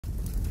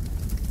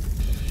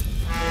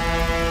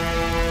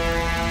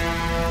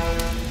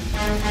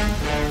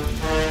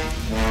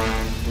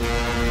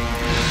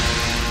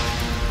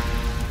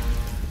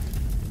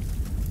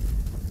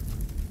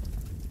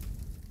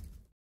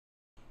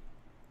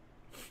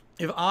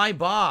if I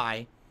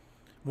buy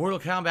Mortal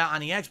Kombat on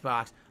the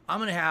Xbox, I'm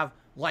going to have,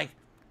 like,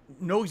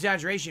 no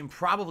exaggeration,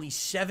 probably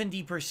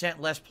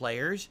 70% less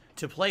players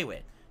to play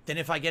with than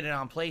if I get it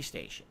on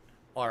PlayStation.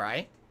 All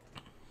right?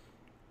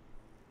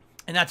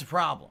 And that's a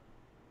problem.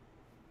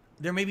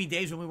 There may be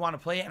days when we want to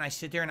play it and I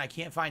sit there and I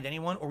can't find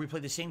anyone, or we play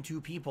the same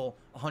 2 people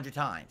 100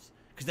 times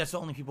because that's the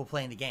only people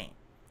playing the game.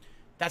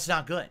 That's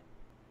not good.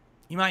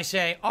 You might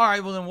say, all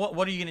right, well then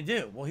what are you going to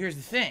do? Well, here's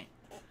the thing.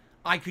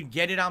 I could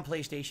get it on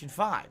PlayStation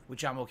 5,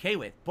 which I'm okay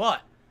with,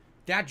 but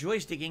that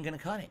joystick ain't going to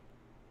cut it.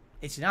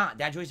 It's not.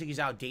 That joystick is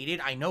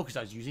outdated. I know because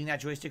I was using that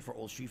joystick for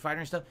old Street Fighter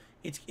and stuff.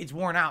 It's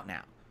worn out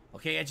now.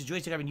 Okay? It's a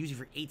joystick I've been using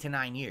for 8 to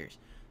 9 years.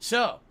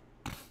 So,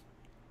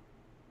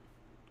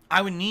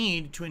 I would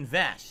need to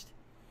invest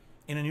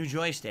in a new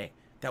joystick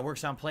that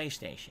works on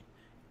PlayStation.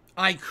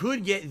 I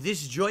could get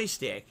this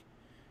joystick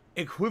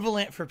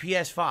equivalent for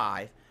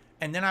PS5,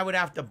 and then I would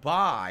have to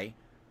buy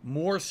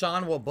more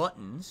Sanwa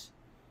buttons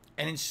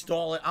and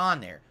install it on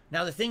there.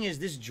 Now, the thing is,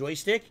 this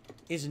joystick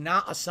is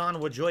not a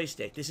Sanwa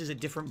joystick. This is a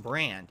different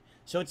brand.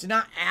 So it's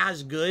not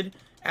as good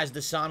as the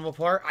Sanwa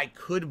part. I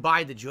could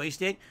buy the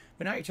joystick,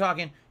 but now you're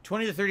talking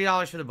 $20 to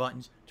 $30 for the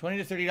buttons,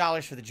 $20 to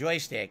 $30 for the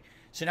joystick.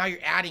 So now you're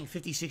adding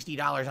 $50,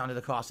 $60 onto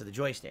the cost of the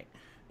joystick.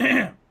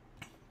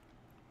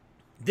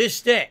 This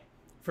stick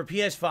for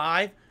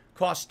PS5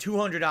 costs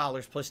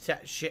 $200 plus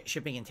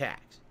shipping and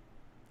tax.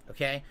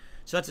 Okay?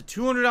 So that's a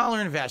 $200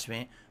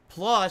 investment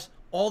plus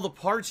all the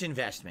parts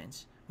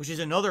investments, which is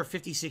another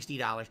 $50,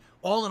 $60.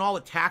 All in all,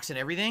 with tax and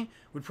everything,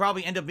 would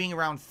probably end up being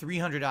around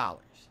 $300.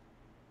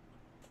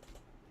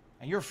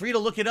 And you're free to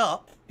look it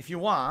up if you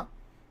want.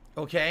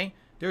 Okay?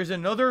 There's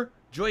another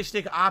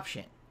joystick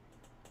option.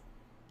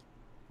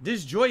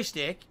 This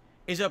joystick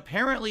is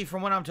apparently,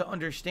 from what I'm to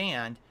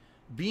understand,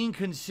 being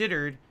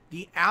considered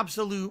the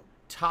absolute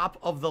top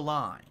of the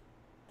line.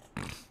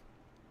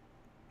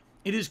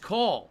 It is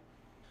called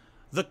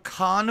the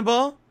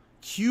Qanba,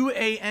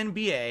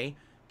 Qanba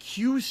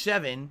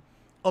Q7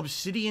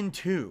 Obsidian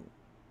 2.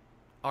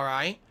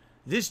 Alright?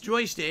 This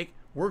joystick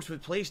works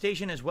with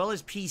PlayStation as well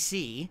as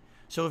PC.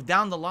 So if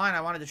down the line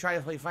I wanted to try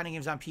to play fighting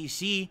games on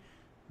PC,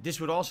 this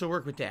would also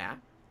work with that.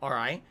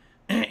 Alright?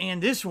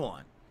 And this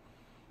one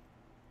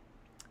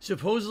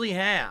supposedly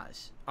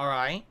has,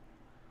 alright,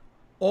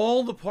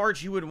 all the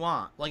parts you would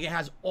want. Like, it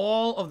has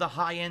all of the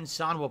high-end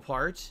Sanwa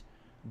parts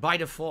by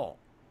default.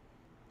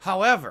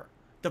 However,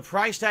 the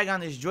price tag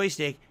on this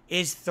joystick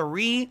is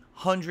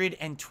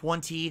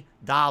 $320.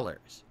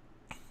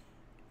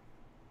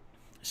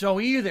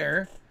 So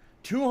either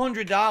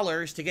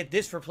 $200 to get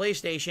this for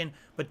PlayStation,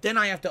 but then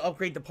I have to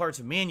upgrade the parts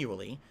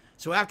manually.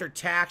 So after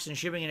tax and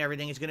shipping and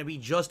everything, it's going to be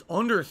just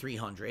under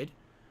 $300.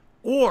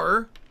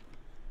 Or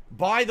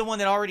buy the one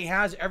that already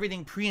has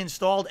everything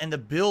pre-installed and the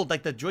build,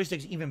 like the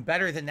joystick's even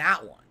better than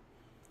that one.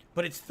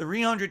 But it's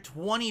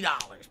 $320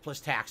 plus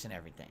tax and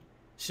everything.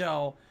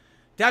 So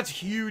that's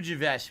huge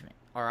investment,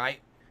 all right?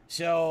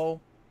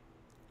 So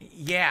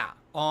yeah,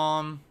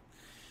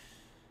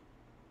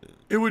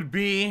 it would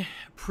be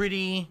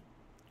pretty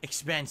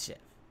expensive.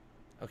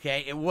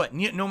 Okay? It would.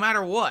 No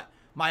matter what,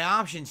 my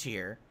options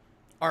here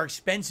are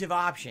expensive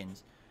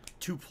options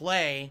to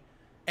play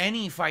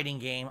any fighting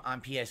game on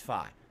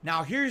PS5.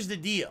 Now, here's the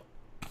deal.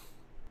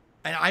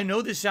 And I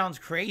know this sounds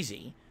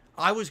crazy.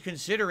 I was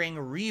considering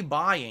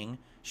rebuying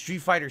Street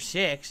Fighter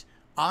 6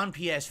 on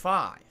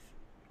PS5.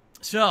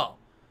 So,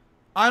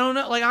 I don't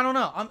know. Like, I don't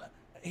know.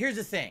 Here's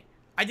the thing.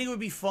 I think it would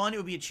be fun. It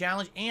would be a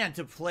challenge. And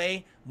to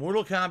play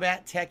Mortal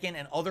Kombat, Tekken,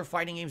 and other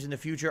fighting games in the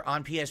future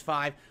on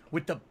PS5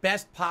 with the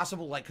best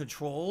possible, like,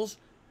 controls.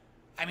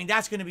 I mean,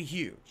 that's going to be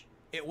huge.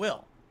 It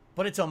will.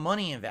 But it's a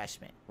money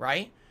investment,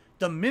 right?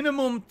 The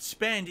minimum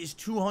spend is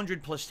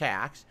 $200 plus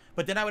tax,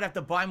 but then I would have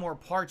to buy more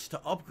parts to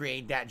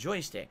upgrade that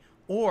joystick.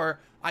 Or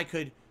I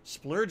could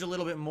splurge a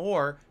little bit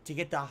more to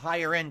get the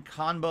higher end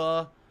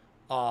Qanba,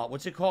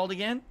 what's it called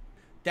again?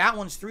 That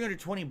one's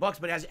 $320,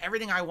 but it has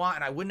everything I want,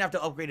 and I wouldn't have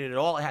to upgrade it at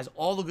all. It has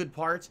all the good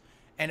parts,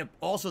 and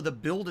also the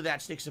build of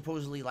that stick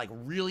supposedly like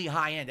really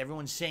high end.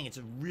 Everyone's saying it's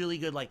a really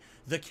good, like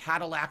the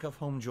Cadillac of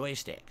home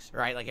joysticks,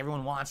 right? Like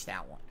everyone wants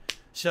that one.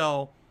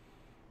 So,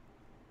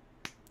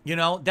 you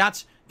know,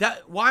 that's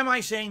that. Why am I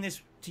saying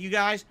this to you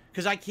guys?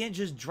 Because I can't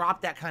just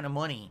drop that kind of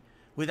money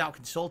without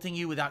consulting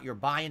you, without your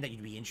buy-in that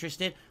you'd be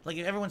interested. Like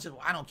if everyone says,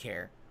 well, I don't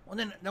care. Well,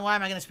 then why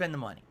am I going to spend the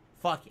money?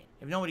 Fuck it.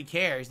 If nobody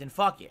cares, then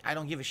fuck it. I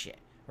don't give a shit.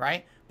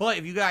 Right? But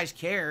if you guys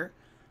care,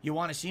 you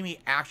want to see me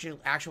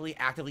actually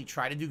actively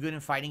try to do good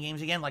in fighting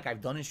games again, like I've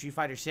done in Street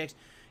Fighter 6,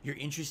 you're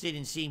interested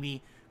in seeing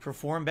me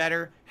perform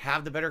better,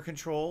 have the better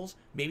controls,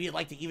 maybe you'd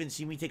like to even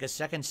see me take a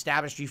second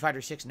stab at Street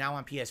Fighter 6 now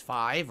on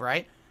PS5,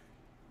 right?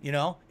 You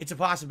know, it's a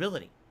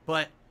possibility.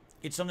 But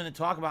it's something to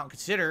talk about and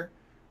consider,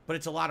 but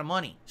it's a lot of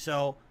money.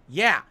 So,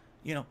 yeah,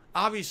 you know,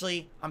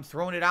 obviously, I'm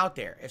throwing it out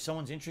there. If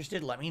someone's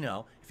interested, let me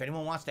know. If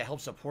anyone wants to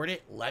help support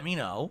it, let me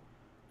know.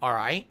 All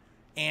right?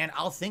 And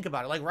I'll think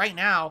about it. Like right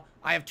now,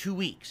 I have 2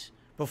 weeks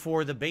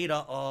before the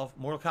beta of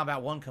Mortal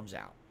Kombat 1 comes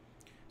out.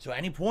 So at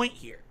any point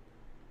here,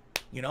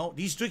 you know,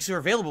 these sticks are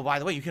available, by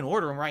the way. You can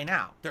order them right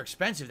now. They're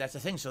expensive. That's the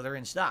thing. So they're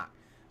in stock.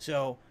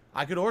 So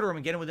I could order them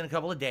and get them within a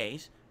couple of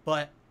days,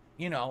 but,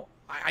 you know,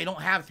 I don't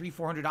have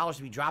 $300-400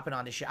 to be dropping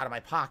on this shit out of my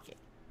pocket.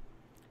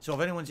 So if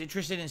anyone's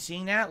interested in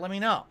seeing that, let me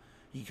know.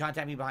 You can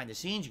contact me behind the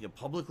scenes. You can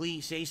publicly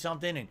say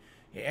something, and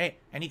hey,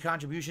 any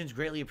contributions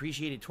greatly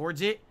appreciated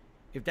towards it.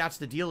 If that's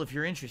the deal, if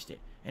you're interested.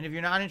 And if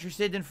you're not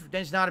interested, then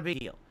it's not a big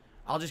deal.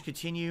 I'll just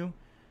continue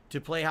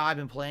to play how I've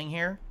been playing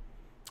here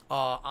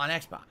on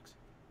Xbox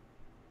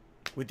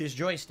with this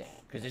joystick,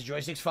 because this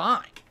joystick's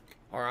fine.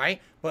 All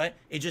right, but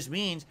it just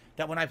means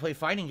that when I play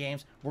fighting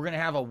games, we're gonna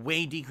have a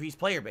way decreased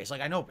player base. Like,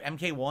 I know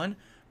MK1,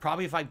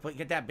 probably if I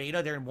get that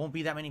beta, there won't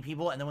be that many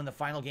people, and then when the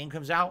final game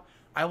comes out,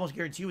 I almost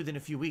guarantee you within a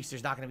few weeks,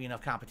 there's not gonna be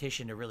enough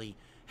competition to really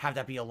have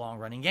that be a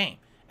long-running game.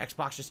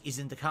 Xbox just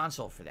isn't the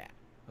console for that.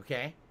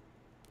 Okay.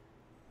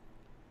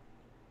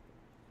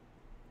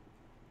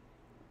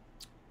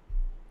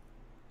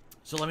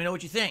 So let me know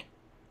what you think.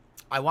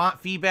 I want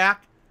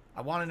feedback.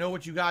 I want to know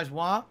what you guys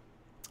want.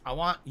 I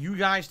want you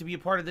guys to be a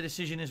part of the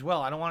decision as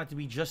well. I don't want it to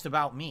be just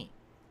about me.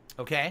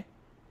 Okay?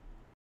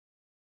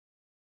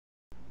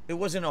 It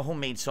wasn't a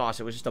homemade sauce.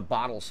 It was just a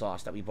bottle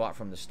sauce that we bought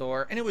from the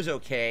store. And it was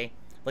okay.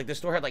 Like, the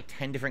store had like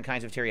 10 different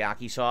kinds of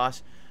teriyaki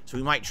sauce. So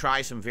we might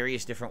try some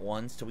various different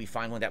ones till we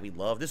find one that we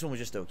love. This one was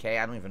just okay.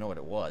 I don't even know what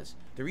it was.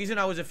 The reason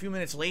I was a few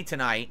minutes late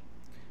tonight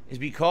is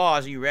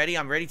because, are you ready?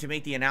 I'm ready to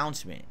make the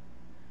announcement.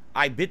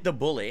 I bit the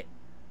bullet.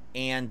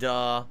 And,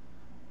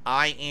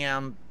 I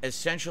am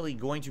essentially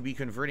going to be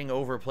converting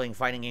over playing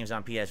fighting games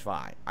on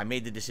PS5. I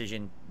made the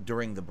decision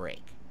during the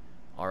break.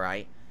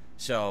 Alright?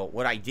 So,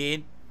 what I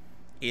did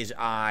is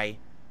I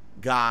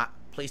got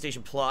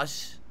PlayStation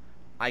Plus.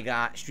 I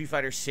got Street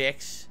Fighter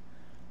 6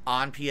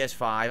 on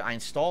PS5. I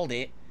installed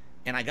it,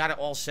 and I got it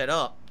all set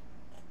up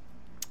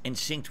and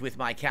synced with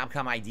my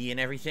Capcom ID and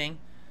everything,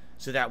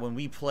 so that when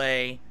we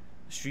play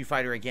Street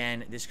Fighter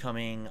again this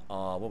coming,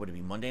 what would it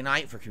be, Monday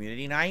night for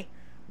community night,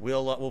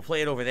 we'll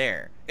play it over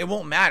there. It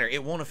won't matter.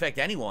 It won't affect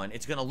anyone.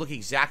 It's going to look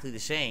exactly the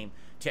same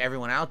to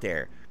everyone out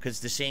there, because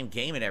it's the same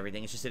game and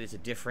everything. It's just that it's a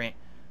different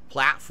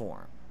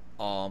platform.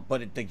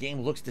 But the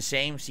game looks the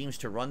same, seems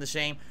to run the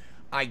same.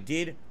 I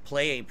did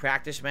play a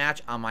practice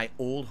match on my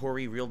old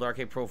Hori Real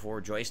Arcade Pro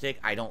 4 joystick.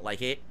 I don't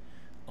like it.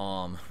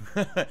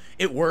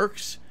 It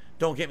works,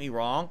 don't get me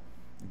wrong,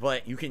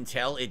 but you can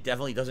tell it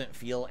definitely doesn't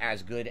feel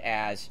as good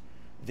as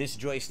this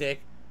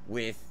joystick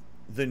with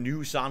the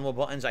new Sanwa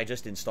buttons I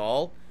just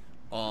installed.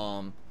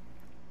 And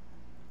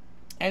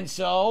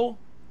so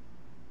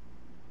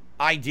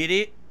I did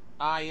it.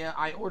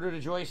 I ordered a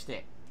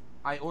joystick.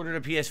 I ordered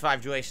a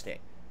PS5 joystick.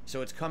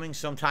 So it's coming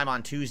sometime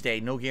on Tuesday.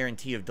 No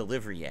guarantee of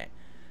delivery yet,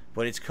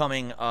 but it's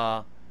coming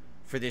for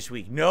this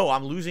week. No,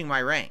 I'm losing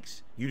my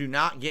ranks. You do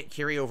not get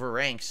carryover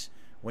ranks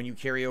when you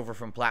carry over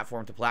from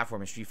platform to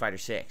platform in Street Fighter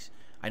 6.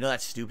 I know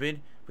that's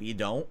stupid, but you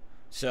don't.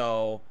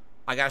 So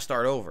I gotta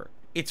start over.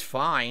 It's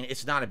fine.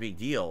 It's not a big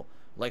deal.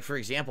 Like, for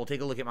example,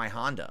 take a look at my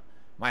Honda.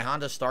 My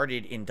Honda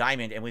started in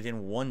Diamond, and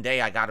within one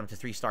day, I got him to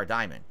 3-star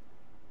Diamond.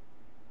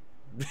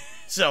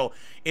 So,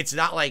 it's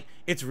not like,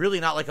 it's really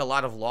not like a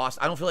lot of lost,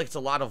 I don't feel like it's a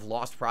lot of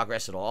lost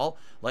progress at all.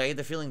 Like, I get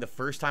the feeling the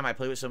first time I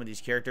play with some of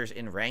these characters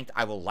in Ranked,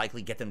 I will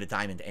likely get them to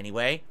Diamond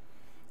anyway.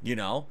 You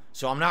know?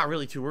 So, I'm not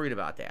really too worried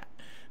about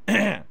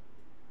that.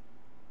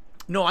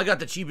 No, I got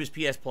the cheapest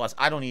PS Plus.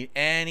 I don't need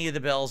any of the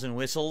bells and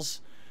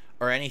whistles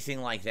or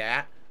anything like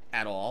that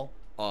at all.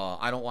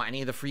 I don't want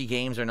any of the free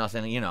games or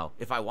nothing. You know,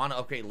 if I want to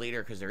upgrade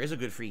later because there is a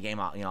good free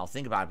game, I'll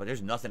think about it. But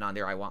there's nothing on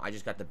there I want. I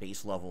just got the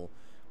base level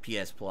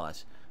PS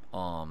Plus.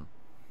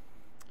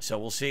 So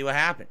we'll see what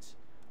happens.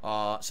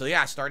 So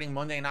yeah, starting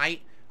Monday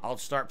night, I'll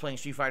start playing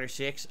Street Fighter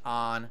 6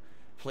 on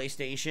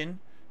PlayStation,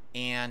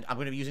 and I'm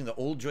going to be using the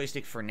old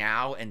joystick for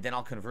now, and then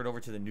I'll convert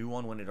over to the new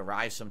one when it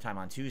arrives sometime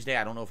on Tuesday.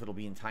 I don't know if it'll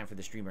be in time for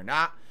the stream or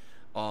not.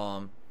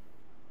 And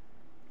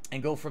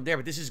go from there.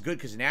 But this is good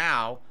because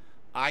now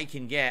I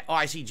can get... Oh,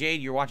 I see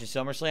Jade, you're watching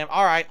SummerSlam.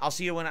 All right, I'll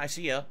see you when I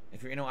see you.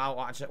 If you're out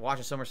watching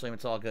SummerSlam,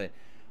 it's all good.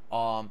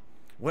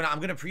 When I'm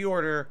going to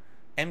pre-order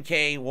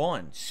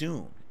MK1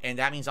 soon, and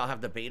that means I'll have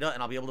the beta,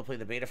 and I'll be able to play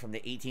the beta from the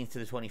 18th to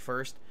the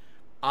 21st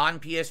on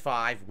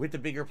PS5 with the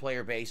bigger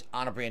player base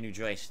on a brand new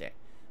joystick.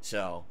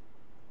 So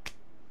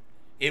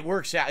it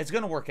works out. It's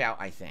going to work out,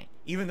 I think.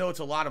 Even though it's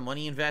a lot of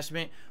money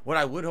investment, what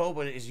I would hope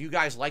is you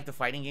guys like the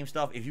fighting game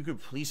stuff. If you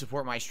could please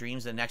support my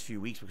streams the next few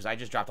weeks, because I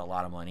just dropped a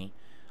lot of money.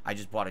 I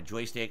just bought a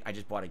joystick. I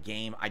just bought a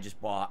game. I just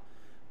bought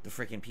the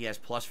freaking PS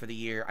Plus for the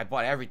year. I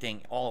bought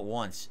everything all at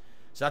once.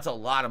 So that's a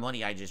lot of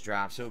money I just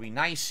dropped. So it would be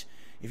nice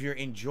if you're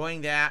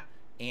enjoying that,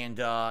 and,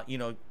 you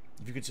know,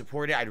 if you could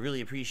support it, I'd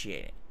really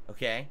appreciate it.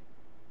 Okay?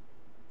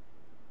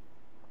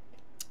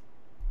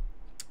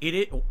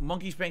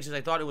 Monkey Spank says,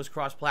 I thought it was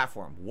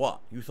cross-platform.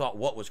 What? You thought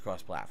what was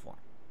cross-platform?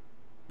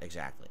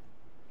 Exactly.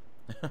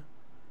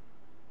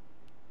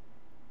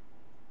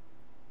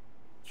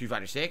 Street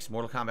Fighter 6,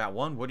 Mortal Kombat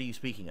 1, what are you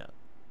speaking of?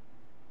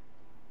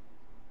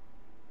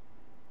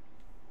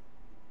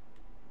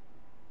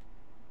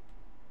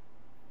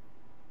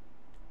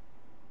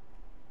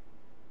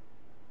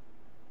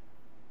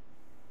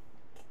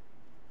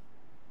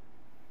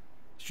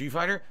 Street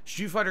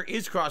Fighter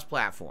is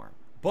cross-platform,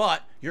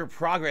 but your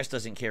progress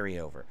doesn't carry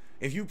over.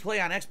 If you play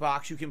on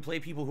Xbox, you can play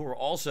people who are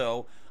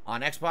also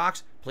on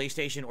Xbox,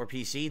 PlayStation, or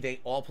PC. They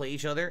all play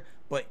each other,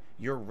 but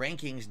your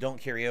rankings don't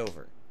carry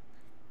over.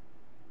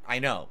 I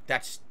know,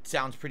 that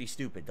sounds pretty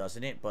stupid,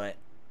 doesn't it? But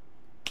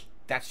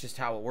that's just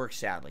how it works,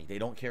 sadly. They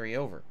don't carry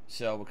over.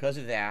 So because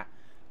of that,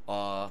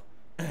 I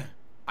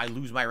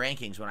lose my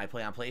rankings when I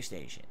play on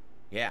PlayStation.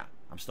 Yeah,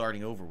 I'm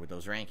starting over with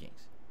those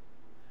rankings.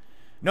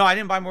 No, I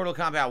didn't buy Mortal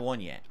Kombat 1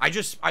 yet.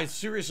 I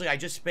seriously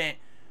spent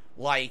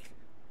like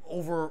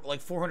over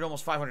like $400,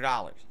 almost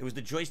 $500. It was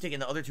the joystick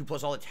and the other two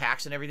plus all the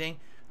tax and everything.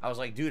 I was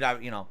like, dude,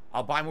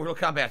 I'll buy Mortal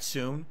Kombat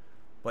soon,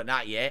 but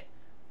not yet.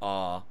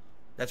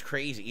 That's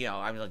crazy. You know,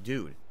 I'm like,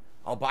 dude,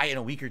 I'll buy it in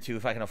a week or two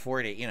if I can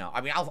afford it. You know,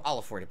 I mean, I'll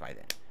afford it by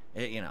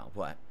then. You know,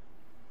 but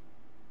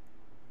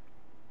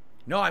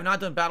no, I've not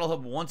done Battle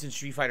Hub once in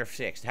Street Fighter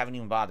 6. Haven't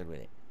even bothered with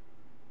it.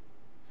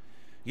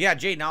 Yeah,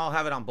 Jade, now I'll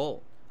have it on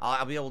both.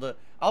 I'll be able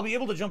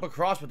to jump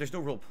across, but there's no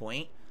real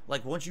point.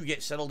 Like, once you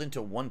get settled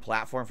into one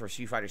platform for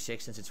Street Fighter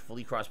 6, since it's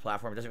fully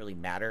cross-platform, it doesn't really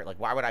matter. Like,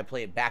 why would I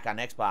play it back on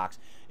Xbox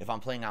if I'm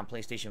playing on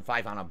PlayStation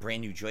 5 on a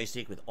brand new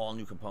joystick with all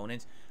new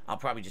components? I'll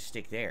probably just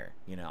stick there.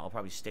 You know, I'll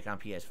probably stick on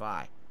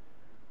PS5.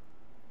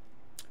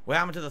 What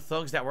happened to the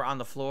thugs that were on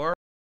the floor?